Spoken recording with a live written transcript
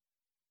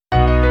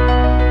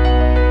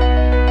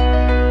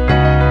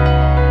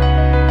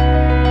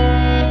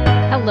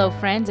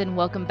friends, and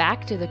welcome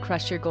back to the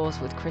Crush Your Goals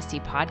with Christy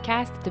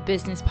podcast, the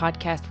business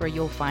podcast where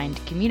you'll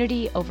find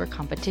community over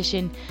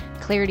competition,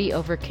 clarity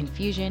over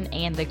confusion,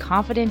 and the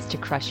confidence to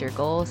crush your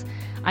goals.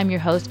 I'm your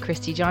host,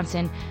 Christy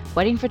Johnson,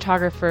 wedding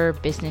photographer,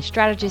 business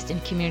strategist,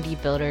 and community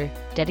builder,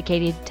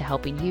 dedicated to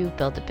helping you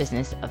build the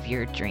business of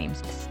your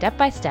dreams, step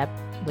by step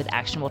with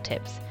actionable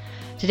tips.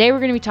 Today, we're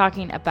going to be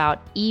talking about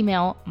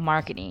email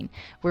marketing.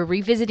 We're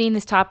revisiting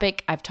this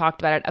topic. I've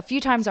talked about it a few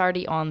times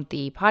already on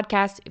the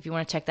podcast. If you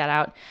want to check that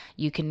out,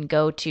 you can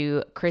go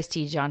to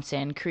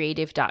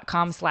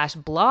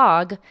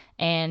christyjohnsoncreative.com/blog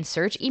and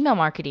search email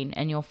marketing,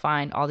 and you'll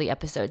find all the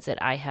episodes that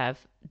I have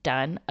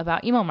done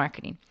about email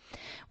marketing.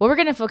 What we're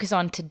going to focus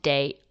on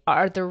today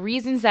are the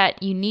reasons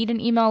that you need an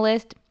email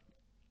list,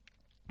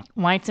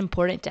 why it's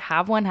important to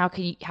have one,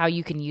 how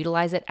you can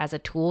utilize it as a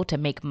tool to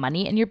make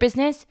money in your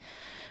business.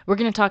 We're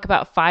going to talk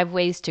about 5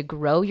 ways to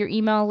grow your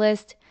email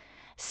list,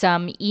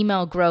 some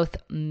email growth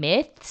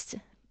myths,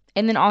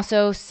 and then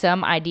also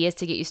some ideas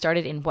to get you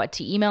started in what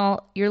to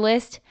email your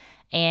list,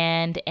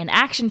 and an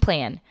action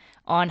plan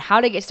on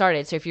how to get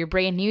started. So if you're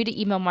brand new to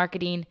email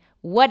marketing,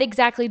 what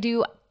exactly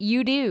do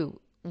you do?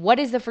 What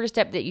is the first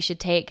step that you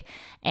should take,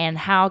 and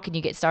how can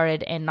you get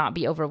started and not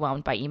be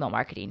overwhelmed by email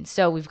marketing?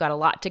 So we've got a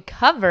lot to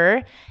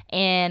cover,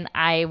 and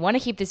I want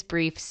to keep this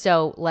brief,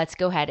 so let's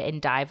go ahead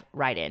and dive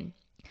right in.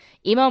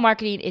 Email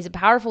marketing is a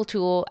powerful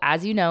tool,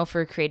 as you know,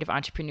 for creative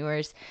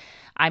entrepreneurs.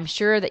 I'm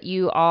sure that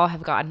you all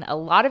have gotten a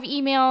lot of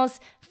emails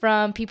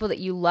from people that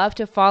you love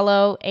to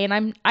follow,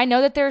 and I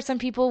know that there are some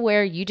people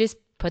where you just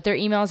put their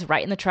emails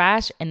right in the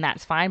trash, and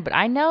that's fine, but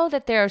I know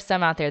that there are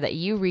some out there that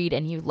you read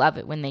and you love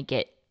it when they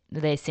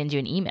send you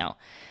an email.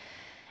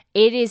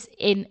 It is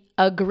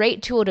a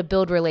great tool to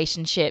build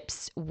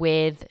relationships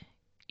with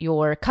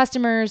your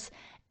customers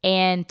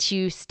and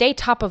to stay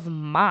top of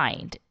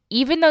mind.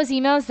 Even those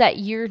emails that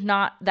you're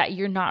not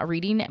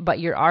reading,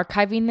 but you're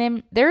archiving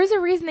them, there is a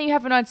reason that you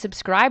haven't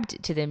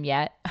unsubscribed to them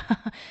yet.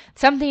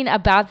 Something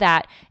about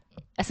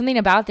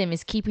them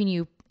is keeping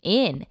you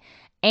in.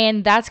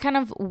 And that's kind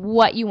of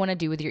what you want to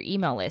do with your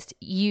email list.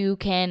 You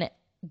can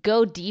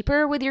go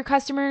deeper with your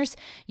customers.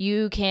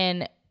 You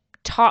can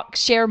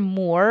share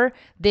more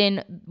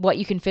than what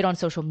you can fit on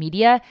social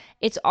media.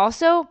 It's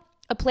also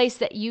a place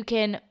that you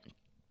can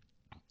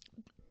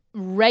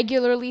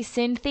regularly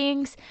send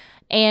things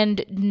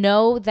and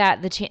know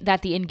that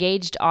the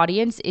engaged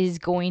audience is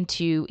going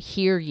to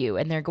hear you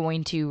and they're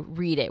going to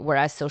read it.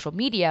 Whereas social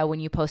media, when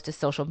you post to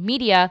social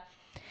media,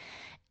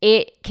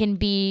 it can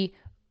be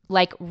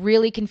like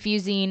really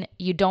confusing.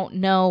 You don't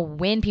know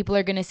when people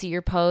are going to see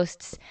your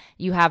posts.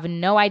 You have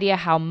no idea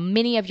how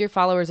many of your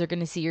followers are going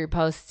to see your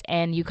posts,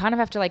 and you kind of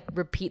have to like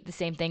repeat the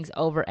same things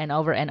over and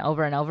over and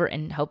over and over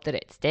and hope that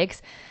it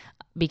sticks,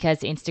 because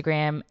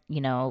Instagram,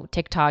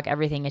 TikTok,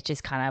 everything is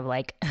just kind of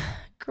like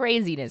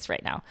craziness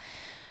right now.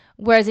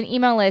 Whereas an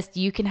email list,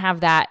 you can have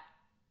that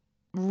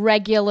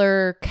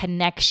regular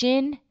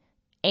connection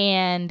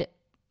and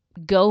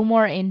go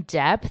more in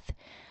depth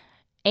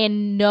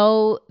and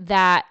know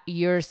that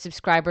your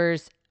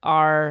subscribers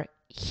are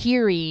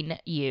hearing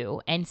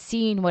you and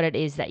seeing what it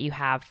is that you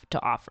have to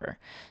offer.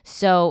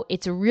 So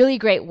it's a really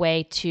great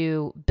way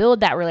to build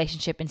that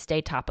relationship and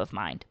stay top of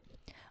mind.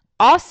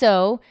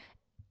 Also,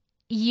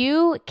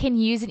 you can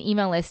use an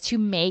email list to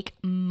make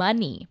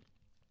money.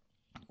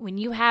 When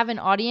you have an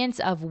audience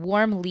of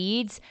warm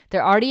leads,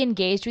 they're already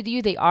engaged with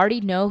you, they already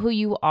know who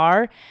you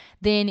are,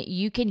 then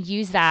you can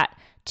use that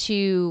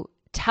to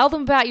tell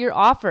them about your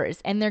offers,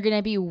 and they're going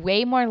to be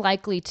way more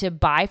likely to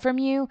buy from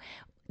you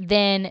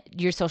than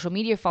your social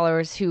media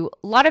followers, who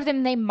a lot of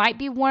them, they might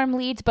be warm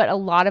leads, but a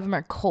lot of them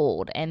are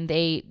cold, and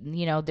they,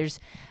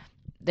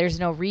 there's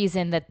no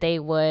reason that they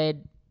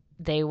would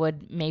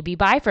maybe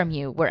buy from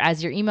you.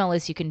 Whereas your email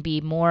list, you can be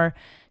more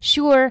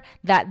sure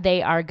that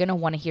they are going to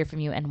want to hear from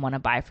you and want to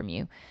buy from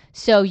you.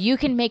 So you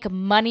can make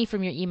money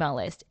from your email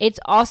list. It's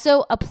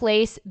also a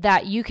place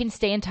that you can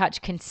stay in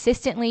touch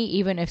consistently,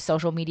 even if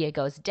social media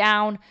goes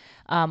down,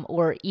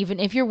 or even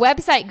if your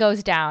website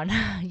goes down,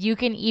 you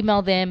can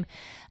email them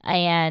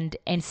and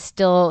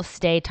still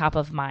stay top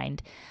of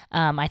mind.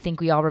 I think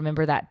we all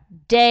remember that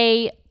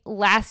day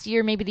last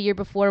year, maybe the year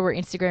before, where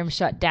Instagram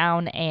shut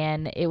down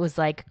and it was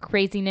like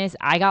craziness.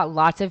 I got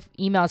lots of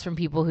emails from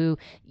people who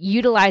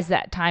utilized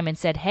that time and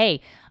said,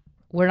 hey,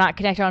 we're not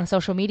connected on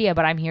social media,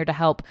 but I'm here to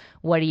help.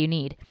 What do you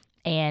need?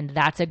 And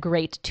that's a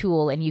great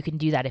tool, and you can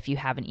do that if you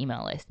have an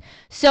email list.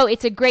 So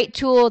it's a great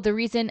tool. The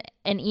reason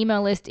an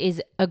email list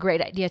is a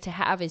great idea to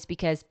have is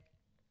because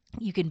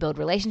you can build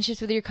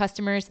relationships with your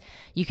customers.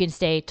 You can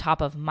stay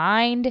top of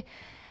mind.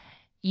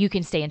 You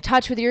can stay in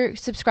touch with your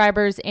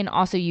subscribers, and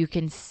also you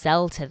can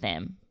sell to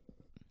them.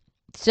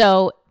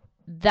 So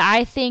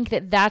I think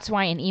that's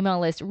why an email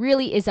list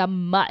really is a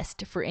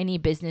must for any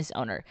business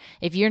owner.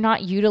 If you're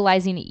not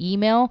utilizing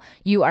email,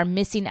 you are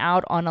missing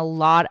out on a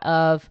lot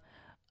of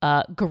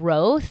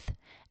growth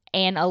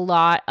and a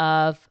lot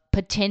of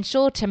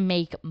potential to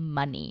make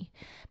money,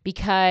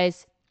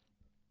 because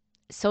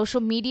social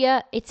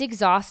media, it's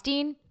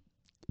exhausting.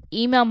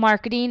 Email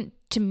marketing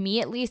to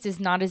me at least, is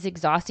not as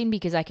exhausting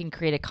because I can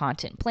create a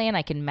content plan.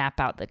 I can map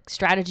out the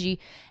strategy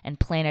and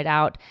plan it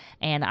out,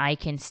 and I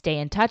can stay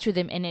in touch with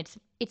them. And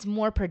it's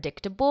more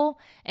predictable.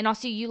 And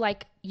also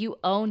you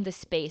own the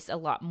space a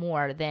lot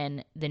more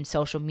than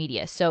social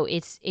media. So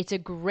it's a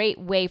great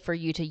way for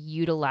you to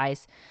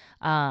utilize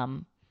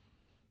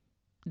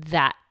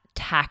that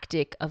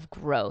tactic of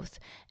growth.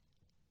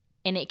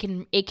 And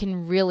it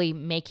can really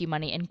make you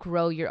money and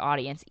grow your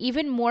audience,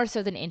 even more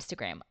so than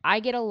Instagram. I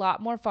get a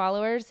lot more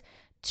followers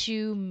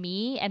to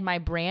me and my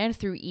brand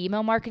through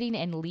email marketing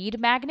and lead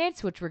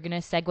magnets, which we're going to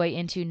segue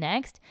into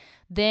next,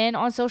 than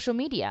on social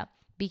media,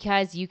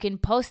 because you can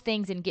post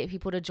things and get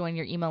people to join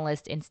your email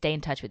list and stay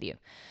in touch with you.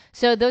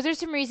 So those are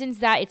some reasons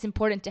that it's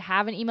important to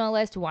have an email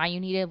list, why you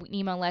need an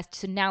email list.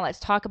 So now let's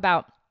talk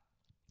about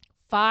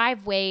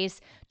 5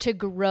 ways to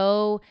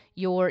grow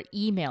your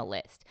email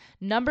list.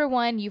 Number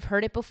 1, you've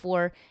heard it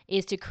before,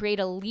 is to create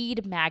a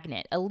lead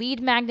magnet. A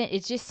lead magnet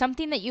is just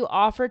something that you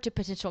offer to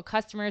potential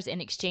customers in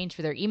exchange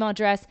for their email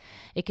address.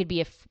 It could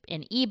be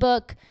an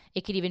ebook.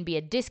 It could even be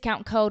a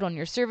discount code on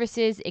your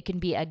services. It can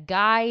be a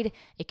guide.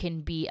 It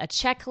can be a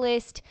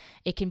checklist.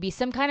 It can be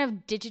some kind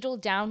of digital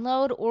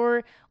download,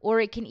 or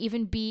it can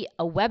even be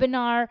a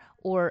webinar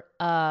or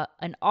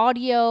an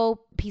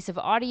piece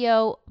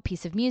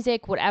of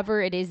music,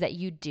 whatever it is that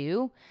you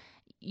do.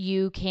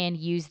 You can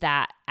use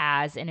that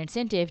as an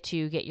incentive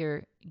to get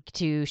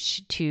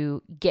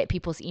to get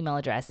people's email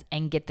address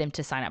and get them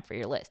to sign up for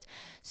your list.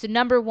 So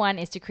number 1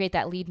 is to create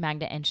that lead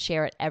magnet and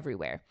share it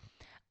everywhere.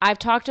 I've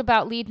talked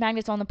about lead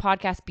magnets on the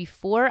podcast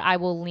before. I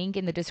will link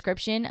in the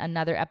description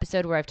another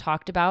episode where I've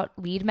talked about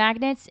lead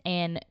magnets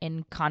and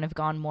kind of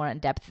gone more in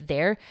depth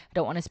there. I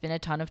don't want to spend a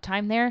ton of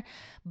time there,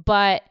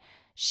 but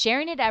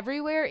sharing it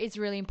everywhere is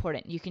really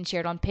important. You can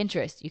share it on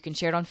Pinterest. You can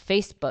share it on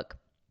Facebook.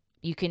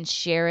 You can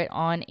share it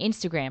on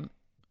Instagram,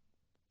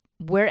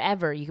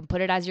 wherever. You can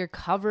put it as your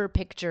cover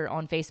picture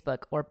on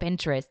Facebook or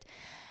Pinterest,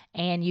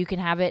 and you can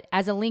have it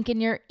as a link in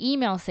your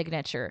email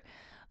signature.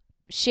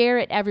 Share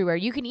it everywhere.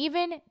 You can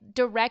even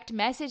direct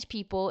message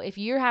people if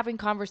you're having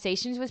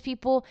conversations with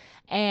people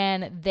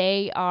and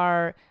they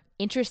are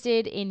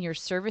interested in your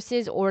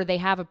services, or they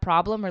have a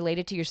problem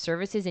related to your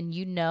services and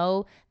you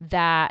know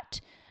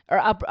that,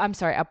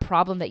 a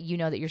problem that you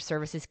know that your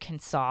services can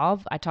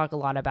solve. I talk a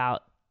lot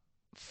about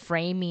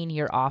framing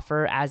your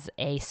offer as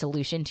a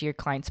solution to your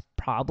client's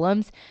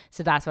problems.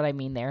 So that's what I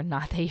mean there,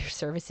 not that your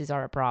services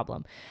are a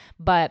problem.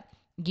 But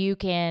you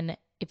can,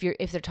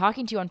 if they're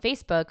talking to you on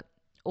Facebook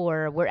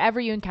or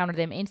wherever you encounter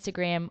them,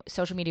 Instagram,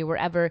 social media,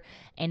 wherever,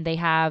 and they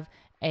have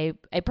a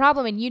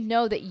problem and you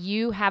know that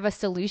you have a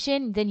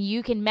solution, then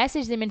you can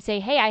message them and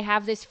say, hey, I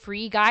have this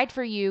free guide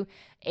for you.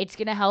 It's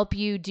going to help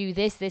you do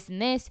this, this,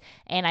 and this.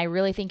 And I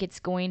really think it's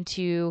going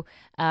to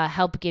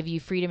help give you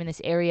freedom in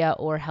this area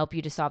or help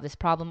you to solve this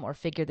problem or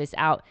figure this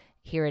out.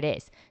 Here it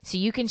is. So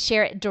you can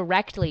share it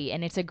directly,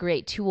 and it's a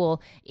great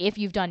tool. If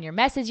you've done your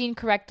messaging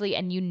correctly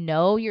and you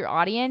know your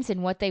audience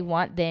and what they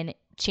want, then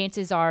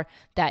chances are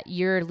that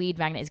your lead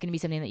magnet is going to be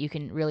something that you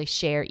can really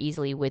share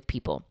easily with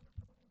people.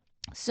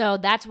 So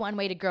that's one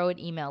way to grow an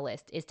email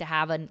list, is to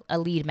have a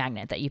lead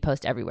magnet that you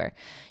post everywhere.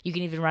 You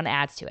can even run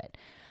ads to it.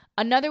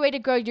 Another way to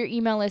grow your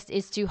email list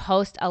is to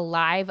host a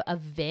live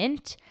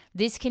event.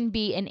 This can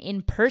be an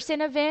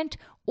in-person event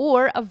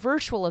or a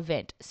virtual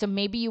event. So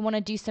maybe you want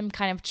to do some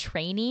kind of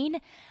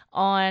training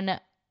on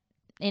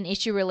an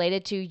issue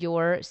related to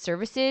your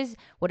services,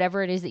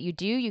 whatever it is that you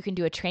do. You can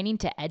do a training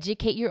to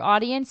educate your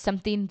audience,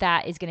 something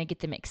that is going to get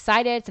them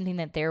excited, something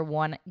that they're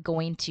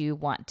going to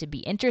want to be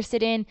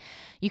interested in.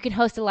 You can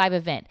host a live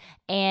event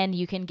and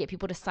you can get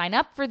people to sign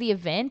up for the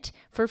event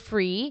for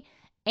free,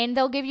 and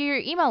they'll give you your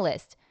email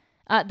list.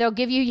 They'll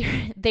give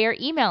you their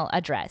email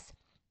address.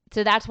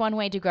 So that's one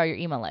way to grow your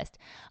email list.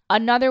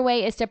 Another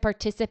way is to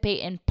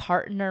participate in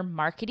partner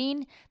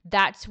marketing.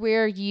 That's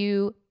where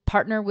you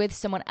partner with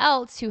someone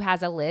else who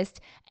has a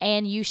list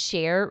and you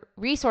share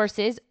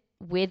resources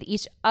with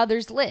each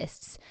other's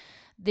lists.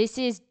 This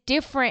is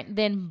different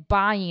than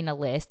buying a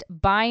list.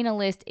 Buying a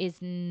list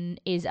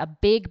is a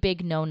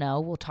big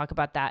no-no. We'll talk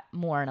about that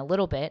more in a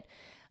little bit.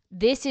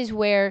 This is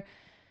where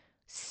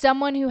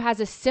someone who has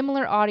a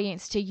similar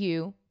audience to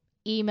you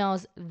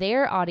emails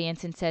their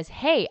audience and says,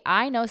 hey,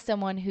 I know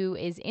someone who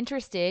is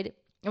interested,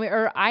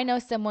 or I know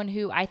someone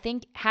who I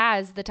think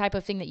has the type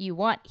of thing that you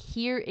want.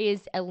 Here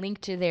is a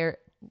link to their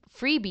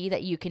freebie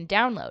that you can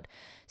download.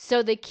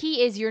 So the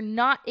key is you're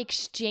not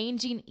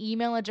exchanging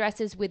email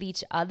addresses with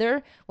each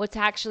other. What's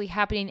actually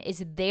happening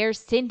is they're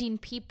sending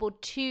people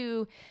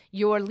to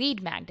your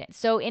lead magnet.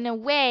 So in a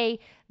way,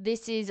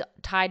 this is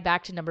tied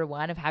back to number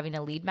 1 of having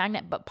a lead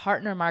magnet, but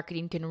partner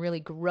marketing can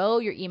really grow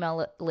your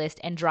email list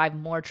and drive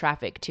more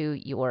traffic to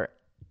your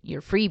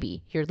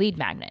freebie, your lead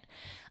magnet.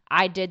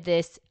 I did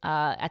this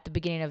at the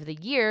beginning of the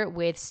year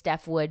with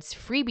Steph Wood's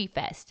Freebie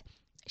Fest.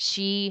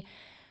 She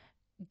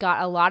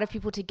got a lot of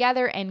people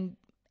together and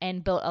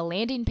built a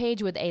landing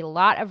page with a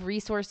lot of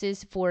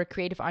resources for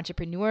creative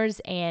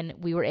entrepreneurs, and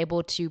we were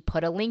able to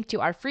put a link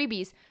to our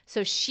freebies.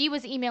 So she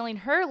was emailing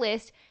her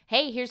list,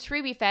 hey, here's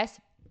Freebie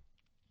Fest.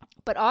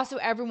 But also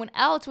everyone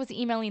else was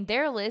emailing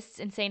their lists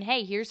and saying,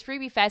 hey, here's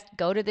Freebie Fest.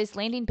 Go to this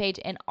landing page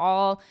and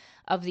all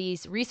of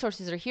these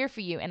resources are here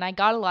for you. And I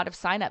got a lot of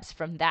signups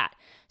from that.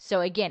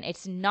 So again,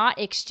 it's not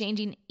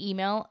exchanging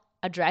email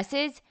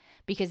addresses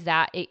because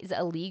that is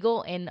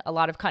illegal in a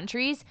lot of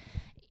countries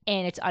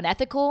and it's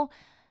unethical,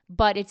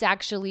 but it's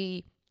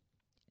actually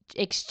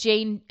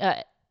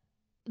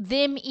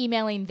them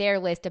emailing their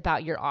list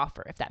about your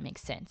offer, if that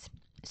makes sense.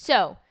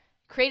 So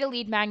create a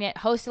lead magnet,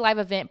 host a live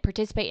event,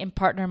 participate in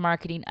partner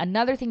marketing.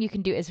 Another thing you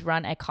can do is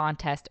run a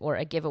contest or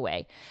a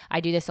giveaway. I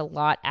do this a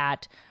lot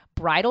at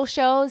bridal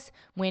shows,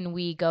 when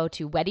we go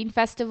to wedding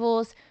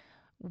festivals.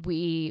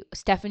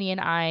 Stephanie and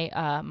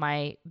I,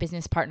 my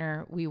business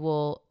partner, we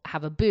will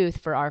have a booth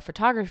for our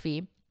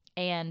photography.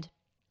 And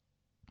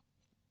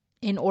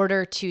in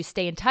order to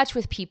stay in touch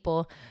with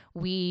people,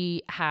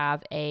 we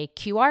have a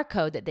QR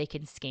code that they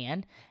can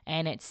scan,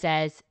 and it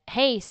says,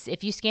 hey,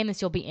 if you scan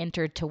this, you'll be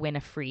entered to win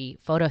a free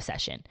photo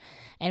session.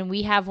 And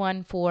we have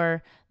one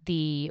for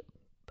the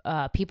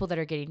people that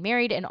are getting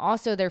married, and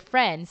also their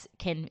friends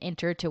can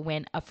enter to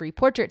win a free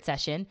portrait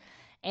session.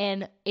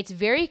 And it's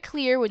very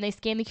clear when they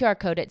scan the QR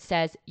code, it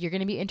says, you're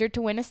going to be entered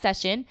to win a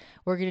session.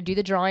 We're going to do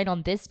the drawing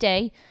on this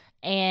day.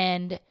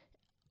 And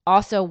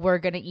also, we're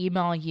going to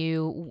email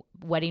you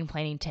wedding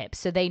planning tips.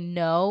 So they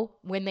know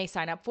when they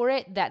sign up for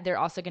it that they're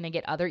also going to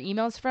get other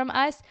emails from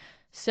us.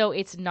 So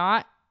it's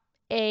not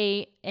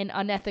an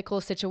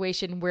unethical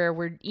situation where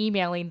we're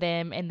emailing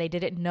them and they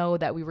didn't know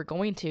that we were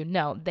going to.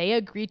 No, they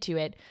agreed to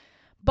it.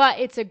 But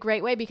it's a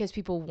great way because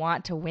people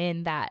want to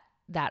win that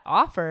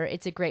offer.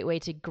 It's a great way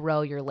to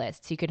grow your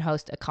list. So you can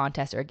host a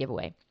contest or a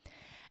giveaway.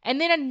 And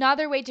then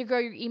another way to grow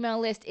your email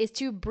list is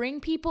to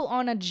bring people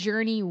on a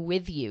journey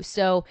with you.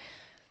 So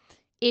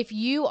if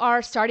you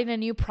are starting a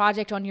new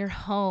project on your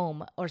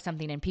home or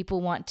something and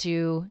people want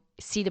to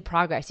see the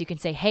progress, you can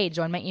say, hey,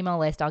 join my email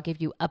list. I'll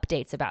give you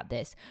updates about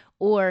this.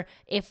 Or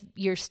if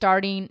you're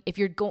traveling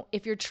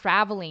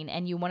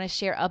and you want to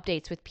share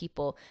updates with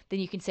people, then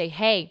you can say,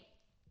 hey,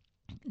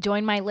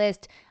 join my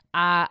list.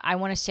 I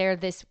want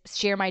to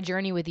share my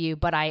journey with you,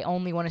 but I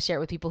only want to share it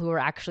with people who are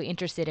actually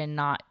interested and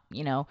not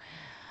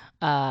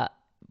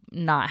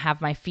have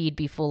my feed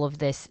be full of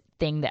this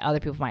thing that other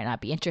people might not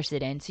be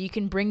interested in. So you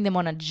can bring them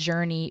on a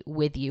journey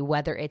with you,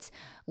 whether it's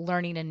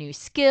learning a new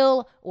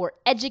skill or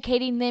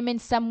educating them in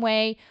some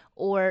way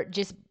or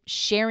just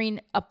sharing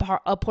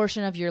a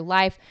portion of your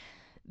life.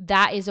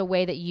 That is a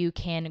way that you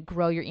can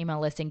grow your email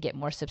list and get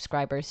more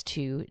subscribers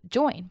to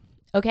join.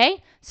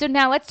 Okay, so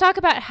now let's talk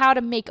about how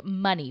to make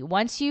money.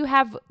 Once you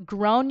have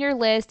grown your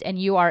list and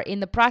you are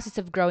in the process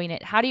of growing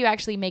it, how do you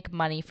actually make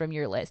money from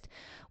your list?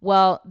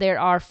 Well, there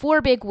are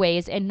 4 big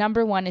ways, and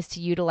number 1 is to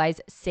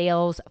utilize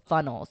sales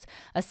funnels.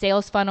 A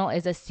sales funnel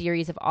is a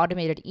series of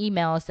automated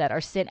emails that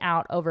are sent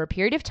out over a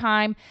period of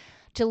time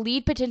to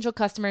lead potential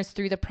customers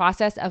through the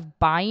process of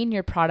buying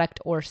your product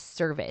or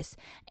service.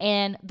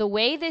 And the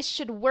way this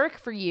should work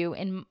for you,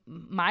 and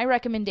my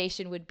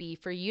recommendation would be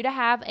for you to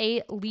have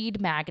a lead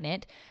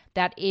magnet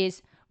that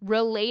is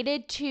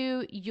related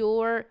to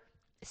your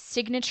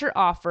signature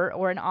offer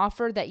or an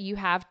offer that you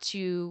have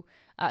to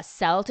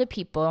sell to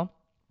people,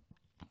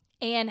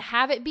 and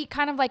have it be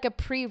kind of like a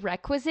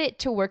prerequisite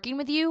to working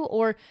with you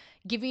or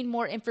giving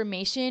more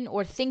information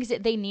or things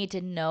that they need to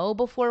know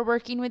before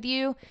working with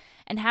you,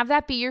 and have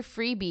that be your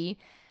freebie.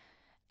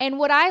 And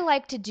what I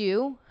like to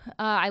do,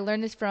 I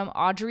learned this from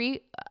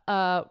Audrey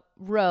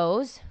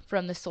Rose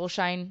from the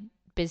Soulshine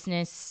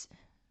Business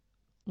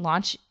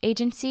Launch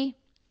Agency.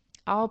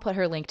 I'll put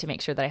her link to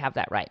make sure that I have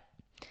that right.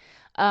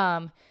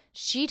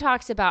 She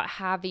talks about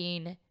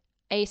having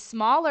a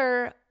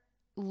smaller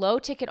low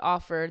ticket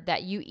offer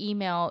that you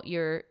email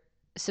your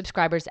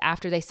subscribers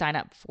after they sign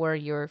up for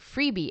your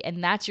freebie,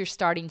 and that's your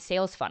starting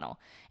sales funnel.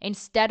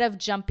 Instead of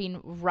jumping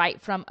right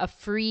from a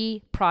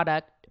free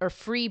product or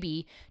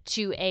freebie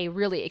to a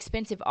really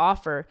expensive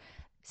offer,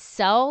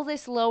 sell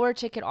this lower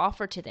ticket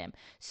offer to them.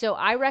 So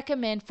I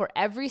recommend for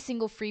every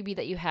single freebie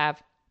that you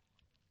have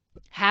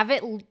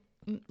it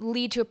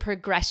lead to a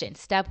progression.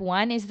 Step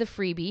 1 is the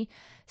freebie.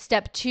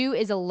 Step 2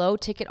 is a low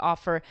ticket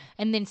offer.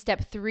 And then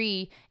step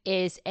 3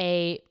 is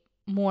a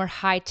more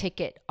high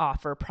ticket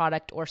offer,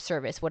 product or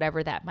service,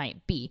 whatever that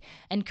might be.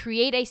 And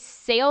create a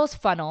sales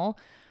funnel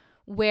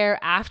where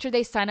after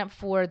they sign up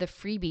for the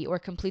freebie or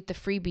complete the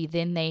freebie,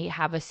 then they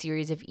have a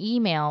series of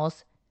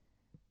emails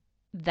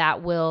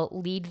that will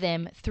lead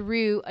them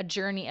through a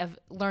journey of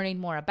learning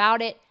more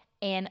about it.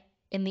 And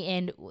in the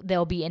end,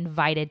 they'll be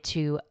invited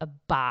to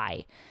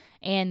buy.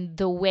 And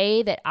the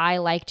way that I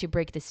like to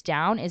break this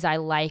down is I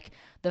like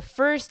the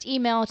first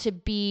email to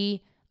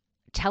be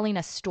telling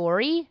a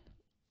story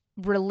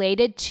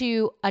related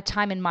to a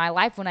time in my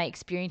life when I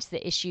experienced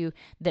the issue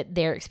that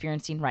they're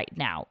experiencing right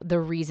now, the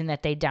reason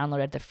that they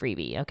downloaded the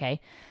freebie,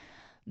 okay?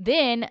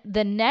 Then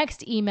the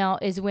next email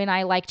is when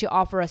I like to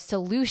offer a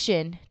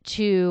solution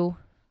to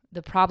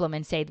the problem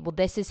and say, well,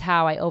 this is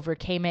how I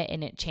overcame it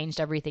and it changed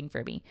everything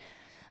for me.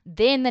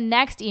 Then the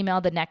next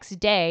email, the next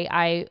day,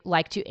 I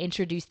like to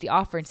introduce the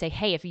offer and say,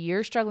 hey, if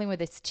you're struggling with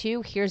this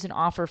too, here's an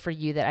offer for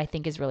you that I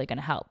think is really going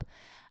to help.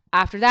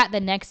 After that, the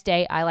next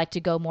day, I like to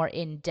go more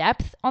in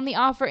depth on the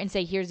offer and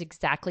say, here's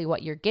exactly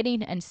what you're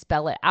getting and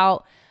spell it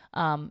out,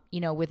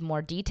 with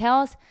more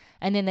details.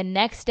 And then the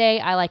next day,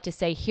 I like to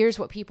say, here's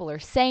what people are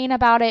saying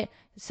about it,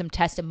 some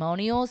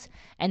testimonials.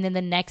 And then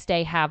the next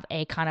day, have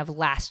a kind of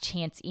last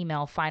chance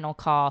email, final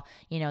call,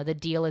 the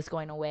deal is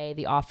going away,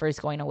 the offer is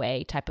going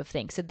away type of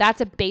thing. So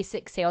that's a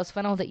basic sales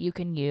funnel that you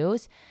can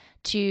use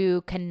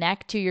to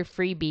connect to your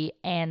freebie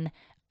and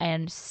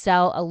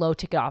sell a low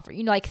ticket offer,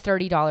 like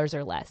 $30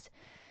 or less.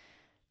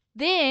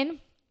 Then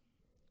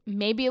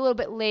maybe a little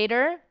bit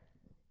later,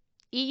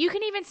 you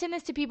can even send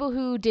this to people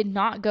who did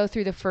not go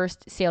through the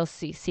first sales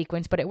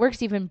sequence, but it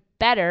works even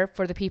better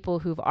for the people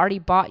who've already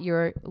bought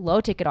your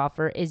low ticket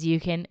offer is you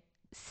can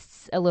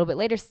a little bit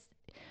later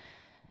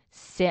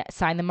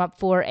sign them up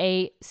for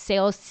a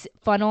sales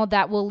funnel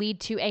that will lead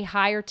to a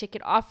higher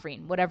ticket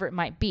offering, whatever it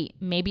might be.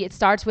 Maybe it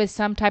starts with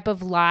some type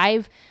of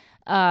live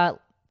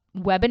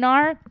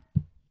webinar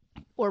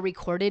or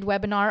recorded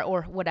webinar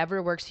or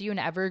whatever works for you, an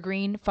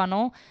evergreen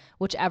funnel,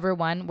 whichever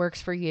one works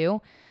for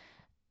you.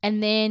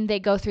 And then they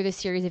go through the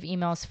series of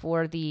emails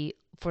for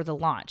the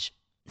launch.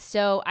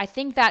 So I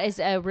think that is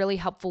a really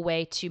helpful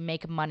way to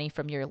make money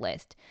from your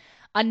list.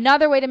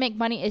 Another way to make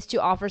money is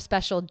to offer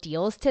special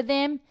deals to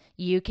them.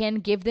 You can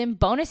give them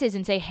bonuses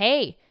and say,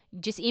 hey,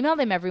 just email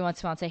them every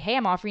once in a while and say, hey,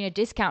 I'm offering a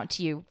discount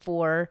to you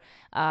for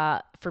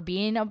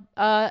being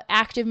a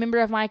active member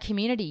of my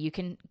community. You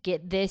can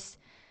get this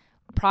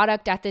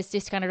product at this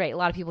discounted rate. A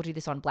lot of people do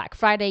this on Black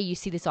Friday. You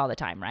see this all the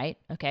time, right?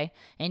 Okay.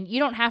 And you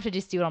don't have to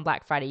just do it on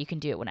Black Friday. You can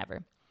do it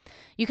whenever.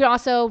 You can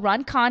also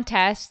run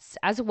contests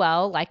as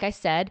well, like I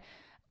said.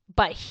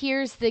 But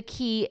here's the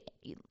key.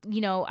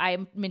 I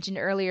mentioned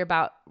earlier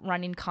about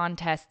running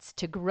contests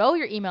to grow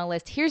your email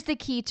list. Here's the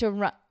key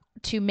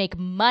to make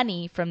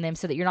money from them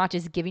so that you're not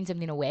just giving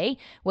something away.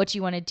 What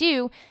you want to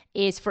do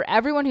is for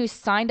everyone who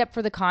signed up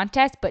for the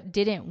contest but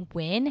didn't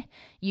win,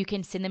 you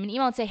can send them an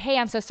email and say, hey,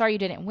 I'm so sorry you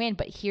didn't win,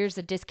 but here's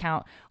a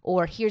discount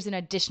or here's an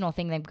additional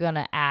thing I'm going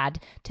to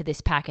add to this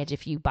package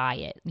if you buy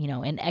it,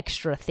 an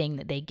extra thing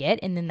that they get,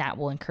 and then that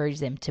will encourage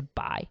them to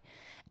buy.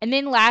 And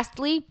then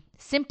lastly,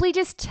 simply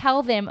just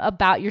tell them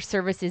about your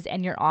services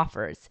and your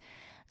offers.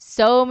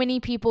 So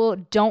many people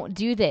don't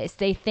do this.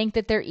 They think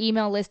that their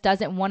email list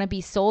doesn't want to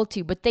be sold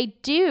to, but they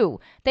do.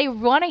 They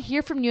want to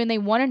hear from you and they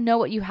want to know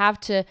what you have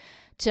to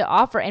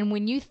offer. And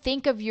when you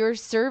think of your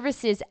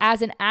services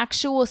as an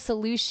actual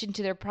solution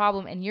to their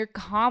problem and you're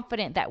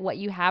confident that what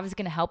you have is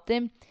going to help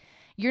them,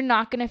 you're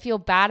not going to feel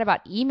bad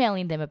about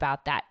emailing them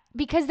about that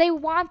because they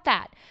want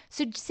that.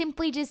 So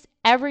simply just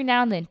every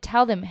now and then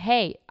tell them,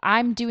 hey,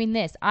 I'm doing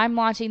this. I'm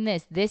launching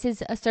this. This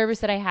is a service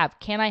that I have.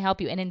 Can I help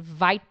you? And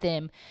invite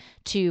them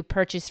to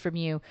purchase from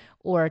you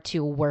or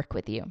to work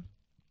with you.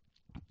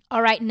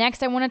 All right,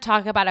 next I want to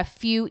talk about a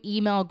few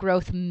email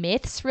growth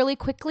myths really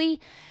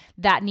quickly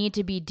that need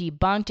to be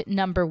debunked.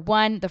 Number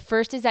one, the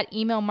first is that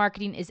email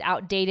marketing is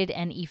outdated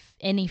and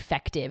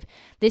ineffective.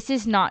 This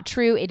is not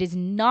true. It is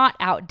not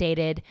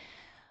outdated.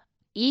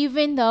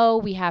 Even though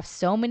we have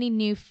so many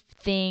new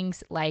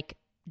things like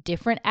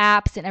different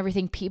apps and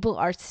everything, people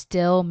are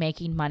still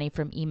making money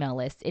from email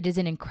lists. It is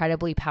an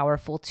incredibly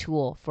powerful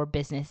tool for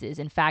businesses.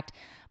 In fact,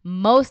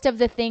 most of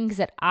the things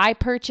that I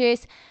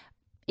purchase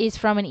is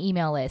from an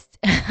email list,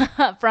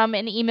 from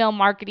an email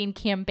marketing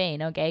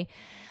campaign, okay?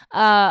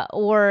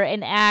 Or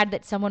an ad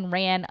that someone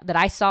ran that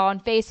I saw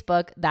on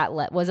Facebook that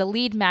was a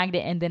lead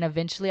magnet, and then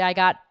eventually I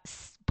got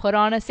put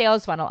on a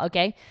sales funnel,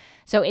 okay?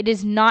 So it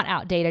is not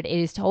outdated. It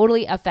is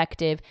totally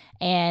effective,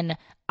 and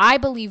I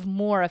believe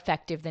more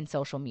effective than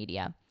social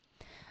media.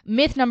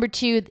 Myth number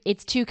two,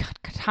 it's too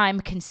time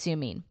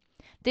consuming.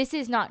 This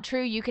is not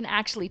true. You can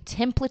actually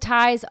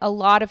templatize a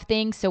lot of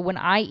things. So when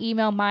I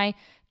email my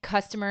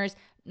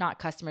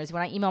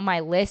when I email my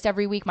list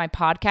every week, my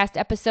podcast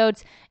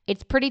episodes,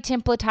 it's pretty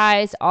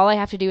templatized. All I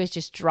have to do is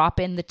just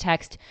drop in the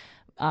text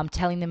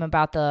telling them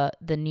about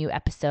the new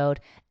episode,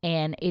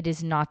 and it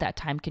is not that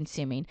time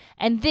consuming.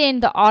 And then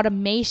the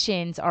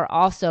automations are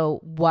also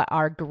what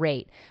are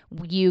great.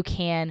 You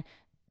can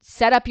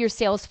set up your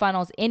sales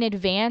funnels in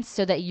advance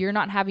so that you're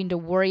not having to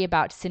worry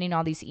about sending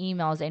all these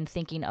emails and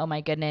thinking, oh my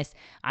goodness,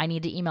 I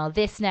need to email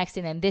this next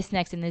and then this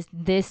next and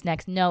this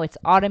next. No, it's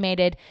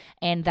automated,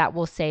 and that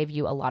will save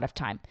you a lot of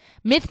time.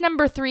 Myth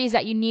number three is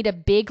that you need a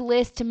big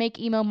list to make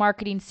email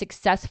marketing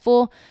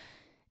successful.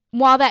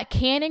 While that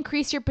can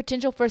increase your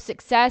potential for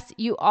success,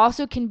 you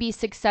also can be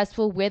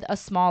successful with a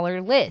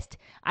smaller list.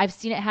 I've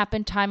seen it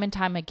happen time and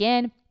time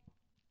again.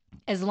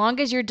 As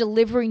long as you're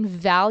delivering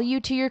value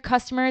to your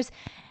customers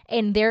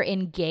and they're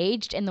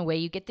engaged, and the way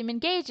you get them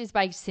engaged is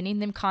by sending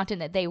them content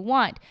that they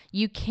want,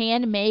 you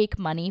can make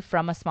money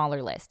from a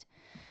smaller list.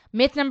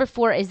 Myth number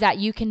four is that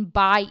you can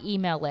buy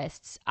email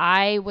lists.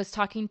 I was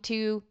talking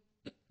to,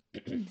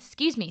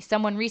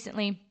 someone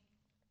recently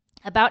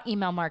about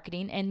email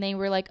marketing, and they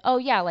were like, oh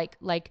yeah,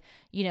 like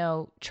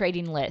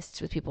trading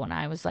lists with people. And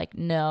I was like,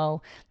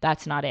 no,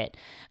 that's not it.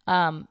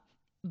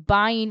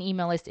 Buying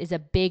email list is a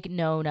big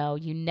no-no.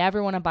 You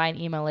never want to buy an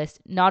email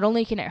list. Not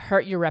only can it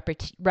hurt your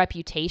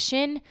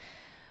reputation,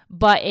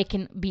 but it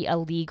can be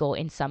illegal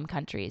in some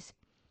countries.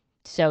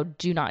 So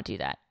do not do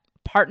that.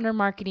 Partner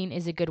marketing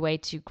is a good way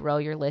to grow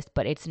your list,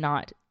 but it's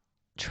not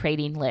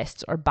trading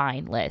lists or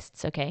buying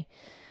lists, okay?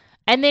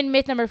 And then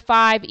myth number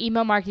 5,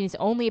 email marketing is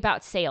only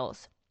about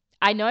sales.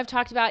 I know I've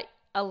talked about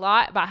a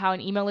lot about how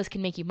an email list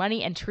can make you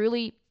money, and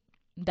truly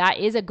that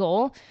is a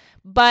goal,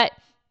 but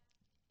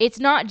it's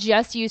not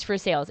just used for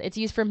sales. It's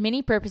used for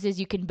many purposes.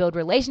 You can build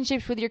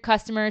relationships with your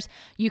customers.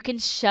 You can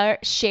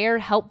share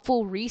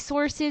helpful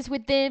resources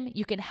with them.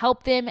 You can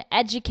help them,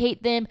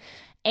 educate them,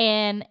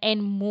 and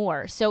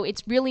more. So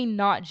it's really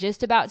not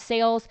just about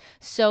sales.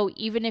 So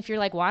even if you're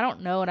like, well, I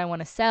don't know what I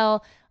want to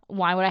sell,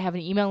 why would I have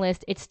an email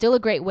list? It's still a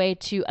great way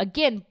to,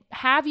 again,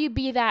 have you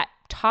be that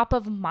top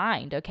of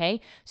mind,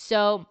 okay?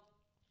 So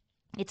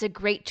it's a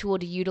great tool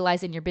to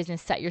utilize in your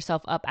business. Set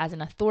yourself up as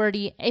an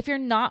authority. If you're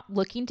not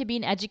looking to be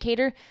an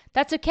educator,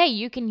 that's okay.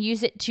 You can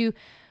use it to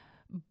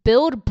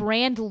build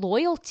brand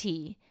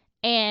loyalty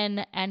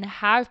and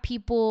have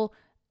people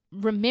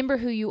remember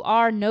who you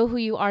are, know who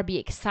you are, be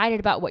excited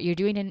about what you're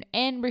doing,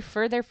 and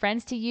refer their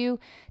friends to you,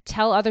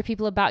 tell other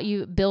people about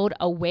you, build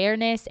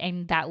awareness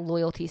and that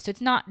loyalty. So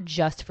it's not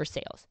just for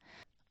sales.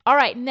 All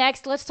right,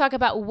 next, let's talk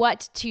about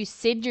what to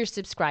send your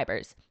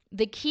subscribers.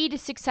 The key to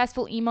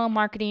successful email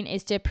marketing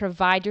is to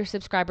provide your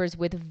subscribers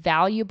with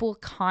valuable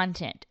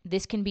content.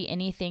 This can be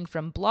anything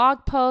from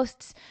blog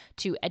posts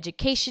to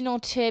educational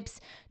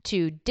tips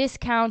to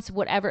discounts,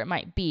 whatever it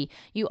might be.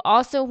 You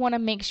also want to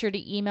make sure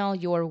to email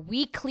your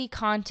weekly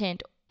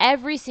content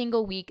every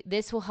single week.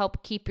 This will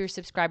help keep your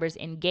subscribers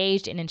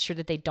engaged and ensure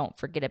that they don't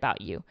forget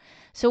about you.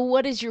 So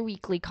what is your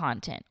weekly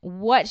content?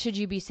 What should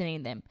you be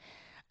sending them?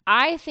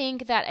 I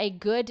think that a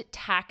good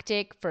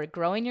tactic for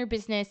growing your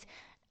business,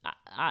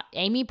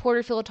 Amy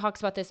Porterfield talks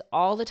about this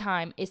all the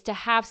time, is to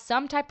have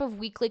some type of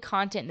weekly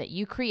content that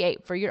you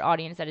create for your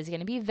audience that is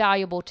going to be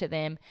valuable to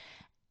them,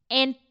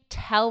 and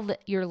tell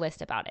your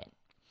list about it.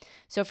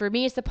 So for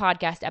me, it's the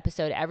podcast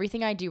episode.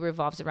 Everything I do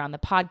revolves around the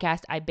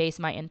podcast. I base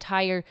my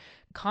entire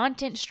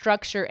content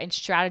structure and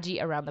strategy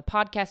around the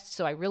podcast.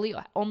 So I really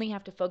only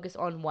have to focus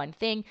on one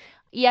thing.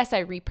 Yes,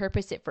 I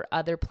repurpose it for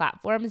other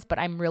platforms, but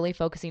I'm really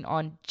focusing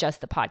on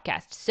just the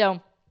podcast. So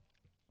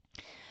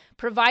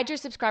provide your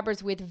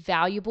subscribers with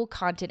valuable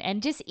content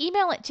and just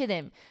email it to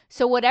them.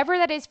 So whatever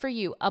that is for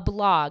you, a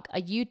blog,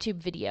 a YouTube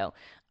video,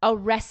 a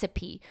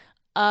recipe,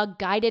 a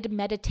guided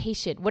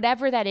meditation,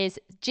 whatever that is,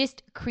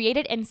 just create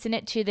it and send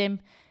it to them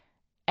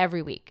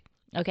every week.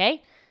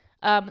 Okay?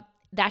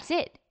 That's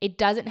it. It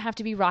doesn't have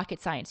to be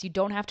rocket science. You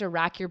don't have to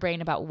rack your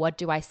brain about what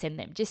do I send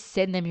them. Just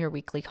send them your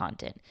weekly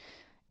content.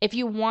 If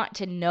you want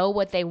to know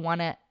what they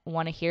want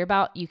to hear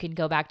about, you can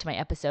go back to my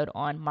episode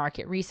on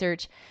market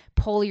research,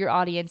 poll your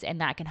audience, and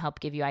that can help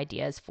give you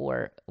ideas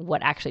for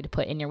what actually to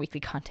put in your weekly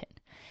content.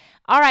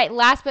 All right,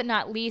 last but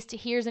not least,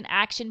 here's an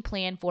action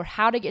plan for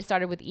how to get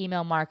started with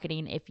email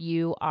marketing. If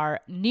you are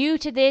new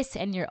to this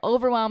and you're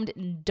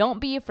overwhelmed,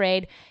 don't be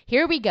afraid.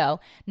 Here we go.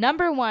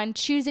 Number 1,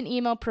 choose an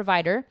email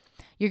provider.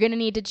 You're going to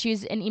need to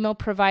choose an email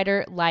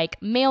provider like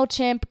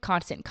MailChimp,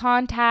 Constant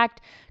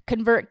Contact,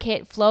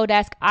 ConvertKit,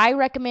 Flowdesk. I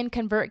recommend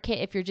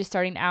ConvertKit if you're just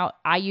starting out.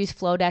 I use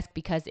Flowdesk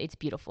because it's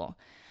beautiful.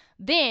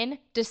 Then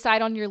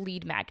decide on your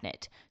lead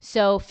magnet.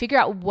 So figure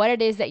out what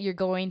it is that you're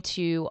going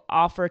to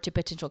offer to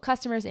potential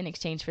customers in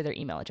exchange for their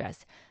email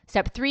address.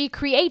 Step 3,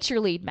 create your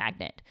lead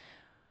magnet.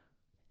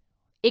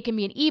 It can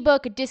be an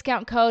ebook, a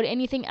discount code,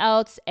 anything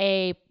else,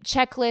 a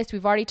checklist.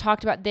 We've already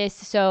talked about this.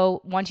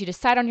 So once you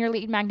decide on your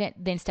lead magnet,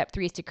 then step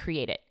 3 is to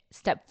create it.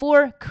 Step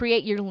 4,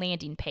 create your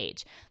landing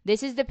page.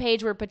 This is the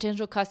page where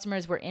potential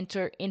customers will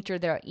enter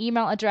their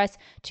email address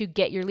to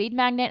get your lead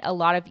magnet. A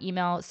lot of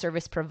email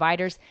service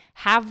providers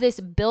have this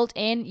built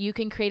in. You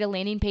can create a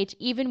landing page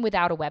even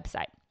without a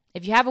website.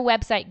 If you have a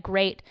website,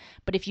 great.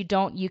 But if you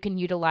don't, you can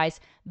utilize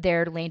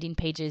their landing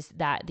pages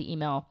that the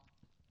email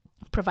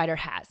provider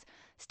has.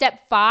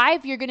 Step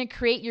 5, you're going to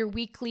create your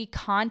weekly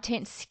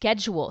content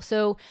schedule.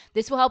 So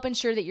this will help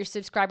ensure that your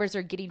subscribers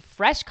are getting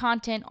fresh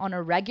content on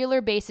a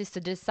regular basis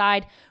to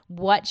decide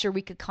what your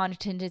weekly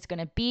content is going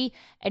to be,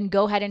 and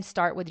go ahead and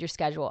start with your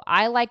schedule.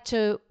 I like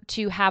to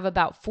have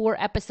about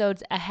 4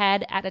 episodes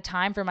ahead at a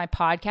time for my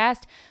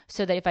podcast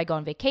so that if I go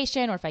on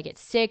vacation or if I get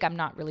sick, I'm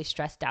not really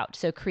stressed out.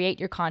 So create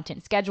your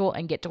content schedule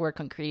and get to work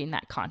on creating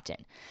that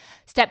content.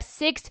 Step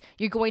 6,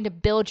 you're going to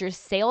build your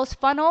sales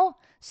funnel.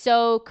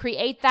 So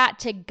create that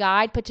to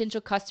guide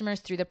potential customers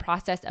through the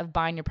process of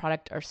buying your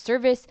product or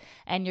service.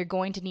 And you're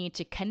going to need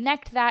to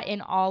connect that in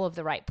all of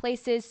the right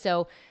places.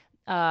 So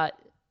the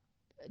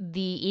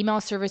email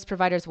service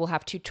providers will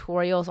have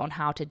tutorials on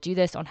how to do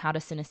this, on how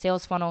to send a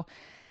sales funnel.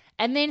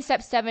 And then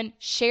step 7,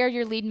 share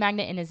your lead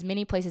magnet in as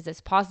many places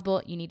as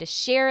possible. You need to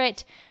share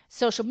it.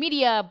 Social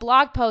media,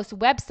 blog posts,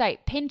 website,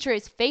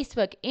 Pinterest,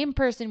 Facebook, in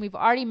person. We've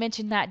already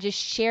mentioned that. Just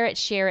share it,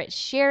 share it,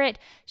 share it.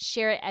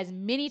 Share it as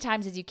many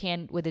times as you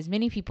can with as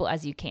many people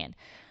as you can.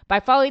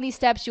 By following these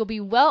steps, you'll be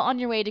well on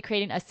your way to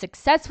creating a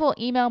successful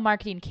email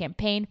marketing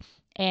campaign.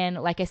 And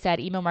like I said,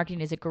 email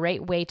marketing is a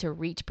great way to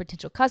reach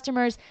potential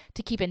customers,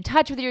 to keep in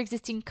touch with your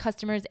existing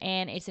customers,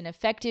 and it's an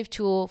effective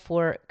tool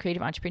for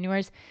creative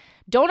entrepreneurs.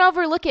 don't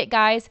overlook it,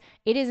 guys.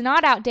 It is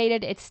not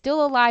outdated. It's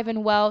still alive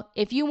and well.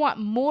 If you want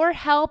more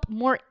help,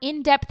 more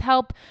in-depth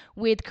help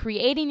with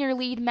creating your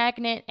lead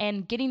magnet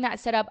and getting that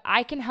set up,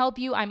 I can help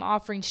you. I'm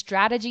offering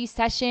strategy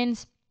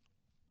sessions.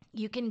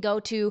 You can go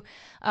to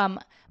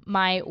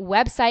my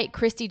website,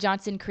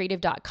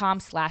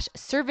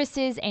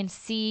 christyjohnsoncreative.com/services, and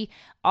see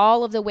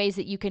all of the ways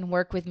that you can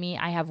work with me.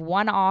 I have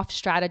one-off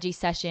strategy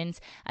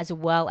sessions as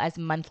well as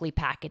monthly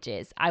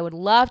packages. I would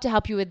love to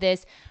help you with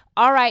this.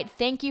 All right.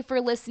 Thank you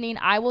for listening.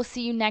 I will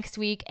see you next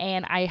week,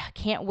 and I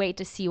can't wait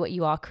to see what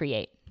you all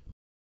create.